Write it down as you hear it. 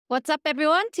What's up,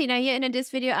 everyone? Tina here, and in this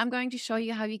video, I'm going to show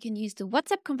you how you can use the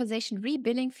WhatsApp conversation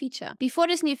rebilling feature. Before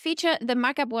this new feature, the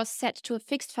markup was set to a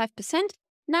fixed 5%.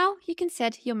 Now you can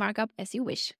set your markup as you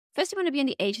wish. First, you want to be in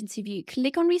the agency view.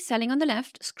 Click on reselling on the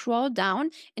left, scroll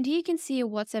down, and here you can see a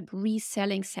WhatsApp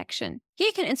reselling section. Here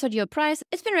you can insert your price.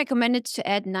 It's been recommended to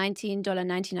add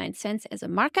 $19.99 as a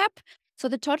markup. So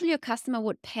the total your customer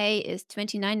would pay is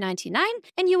 $29.99,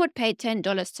 and you would pay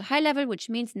 $10 to high level,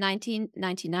 which means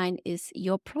 $19.99 is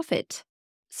your profit.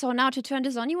 So now to turn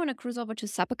this on, you want to cruise over to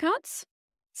sub accounts.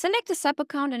 Select the sub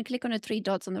account and click on the three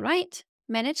dots on the right.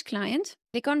 Manage client.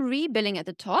 Click on rebilling at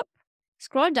the top.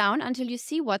 Scroll down until you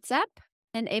see WhatsApp.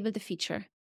 Enable the feature.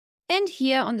 And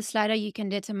here on the slider, you can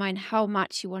determine how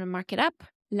much you want to mark it up.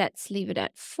 Let's leave it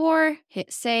at 4.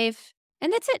 Hit save.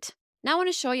 And that's it. Now I want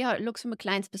to show you how it looks from a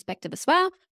client's perspective as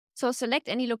well. So select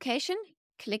any location,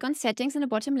 click on settings in the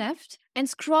bottom left, and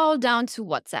scroll down to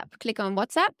WhatsApp. Click on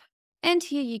WhatsApp, and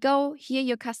here you go. Here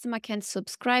your customer can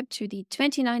subscribe to the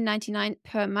 $29.99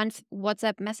 per month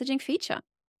WhatsApp messaging feature.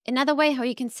 Another way how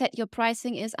you can set your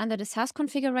pricing is under the SaaS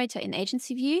configurator in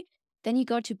agency view. Then you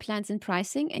go to plans and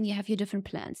pricing, and you have your different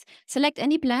plans. Select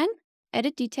any plan,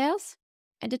 edit details.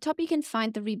 At the top, you can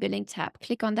find the rebilling tab.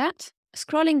 Click on that.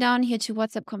 Scrolling down here to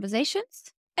WhatsApp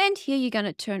conversations. And here you're going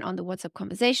to turn on the WhatsApp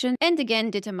conversation and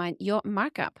again determine your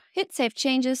markup. Hit save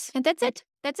changes, and that's it.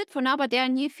 That's it for now, but there are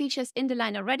new features in the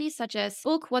line already, such as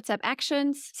bulk WhatsApp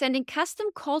actions, sending custom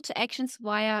call to actions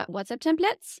via WhatsApp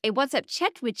templates, a WhatsApp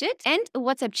chat widget, and a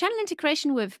WhatsApp channel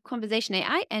integration with conversation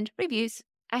AI and reviews.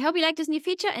 I hope you like this new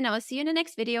feature, and I will see you in the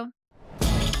next video.